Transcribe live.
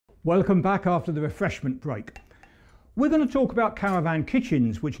Welcome back after the refreshment break. We're going to talk about caravan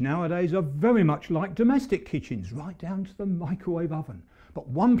kitchens, which nowadays are very much like domestic kitchens, right down to the microwave oven. But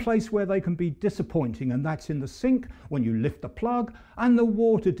one place where they can be disappointing, and that's in the sink when you lift the plug and the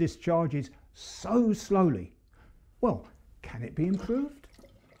water discharges so slowly. Well, can it be improved?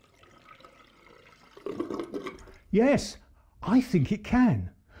 Yes, I think it can.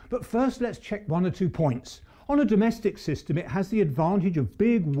 But first let's check one or 2 points. On a domestic system, it has the advantage of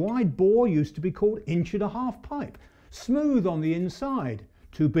big, wide bore, used to be called 1.5" pipe. Smooth on the inside,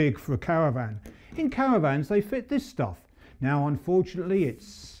 too big for a caravan. In caravans, they fit this stuff. Now, unfortunately,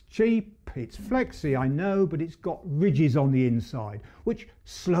 it's cheap, it's flexy, I know, but it's got ridges on the inside, which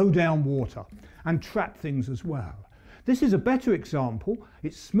slow down water and trap things as well. This is a better example.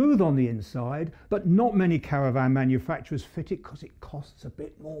 It's smooth on the inside, but not many caravan manufacturers fit it because it costs a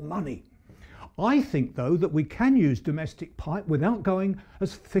bit more money. I think, though, that we can use domestic pipe without going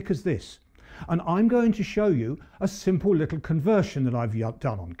as thick as this. And I'm going to show you a simple little conversion that I've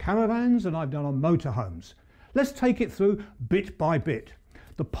done on caravans and I've done on motorhomes. Let's take it through bit by bit.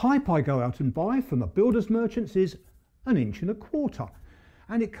 The pipe I go out and buy from the builder's merchants is 1.25 inches.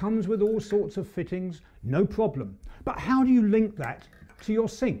 And it comes with all sorts of fittings, no problem. But how do you link that to your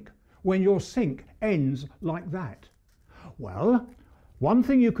sink when your sink ends like that? Well, one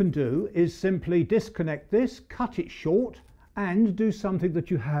thing you can do is simply disconnect this, cut it short, and do something that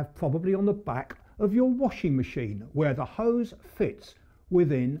you have probably on the back of your washing machine, where the hose fits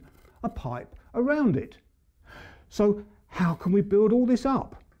within a pipe around it. So how can we build all this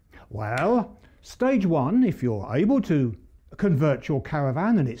up? Well, stage one, if you're able to convert your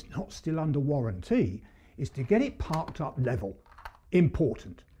caravan and it's not still under warranty, is to get it parked up level.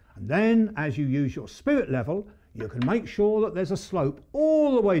 Important. And then as you use your spirit level, you can make sure that there's a slope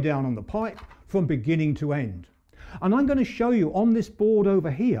all the way down on the pipe from beginning to end. And I'm going to show you on this board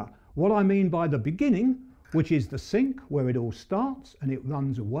over here what I mean by the beginning, which is the sink where it all starts and it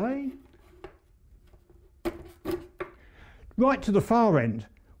runs away, right to the far end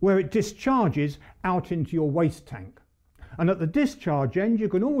where it discharges out into your waste tank. And at the discharge end you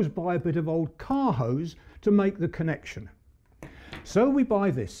can always buy a bit of old car hose to make the connection. So we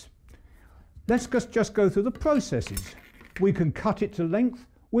buy this. Let's just go through the processes. We can cut it to length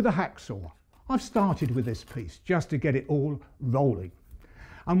with a hacksaw. I've started with this piece just to get it all rolling.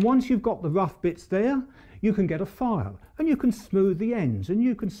 And once you've got the rough bits there, you can get a file and you can smooth the ends and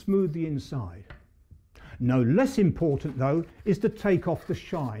you can smooth the inside. No less important though is to take off the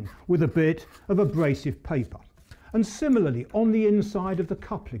shine with a bit of abrasive paper. And similarly on the inside of the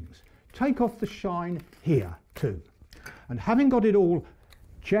couplings, take off the shine here too. And having got it all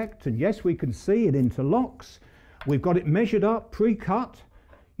checked, and yes, we can see it interlocks, we've got it measured up, pre-cut.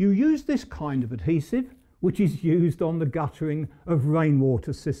 You use this kind of adhesive, which is used on the guttering of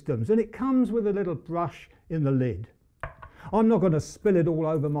rainwater systems, and it comes with a little brush in the lid. I'm not going to spill it all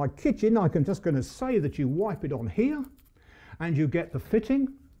over my kitchen. I'm just going to say that you wipe it on here and you get the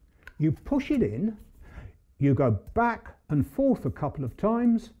fitting, you push it in, you go back and forth a couple of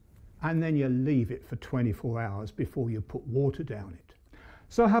times, and then you leave it for 24 hours before you put water down it.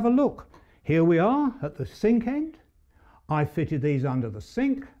 So have a look. Here we are at the sink end. I fitted these under the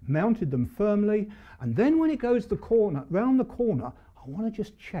sink, mounted them firmly, and then when it goes round the corner, I want to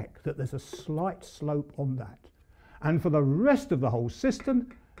just check that there's a slight slope on that. And for the rest of the whole system,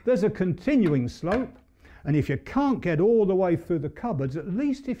 there's a continuing slope. And if you can't get all the way through the cupboards, at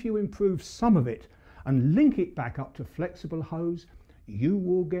least if you improve some of it and link it back up to flexible hose, you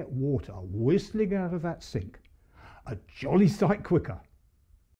will get water whistling out of that sink a jolly sight quicker.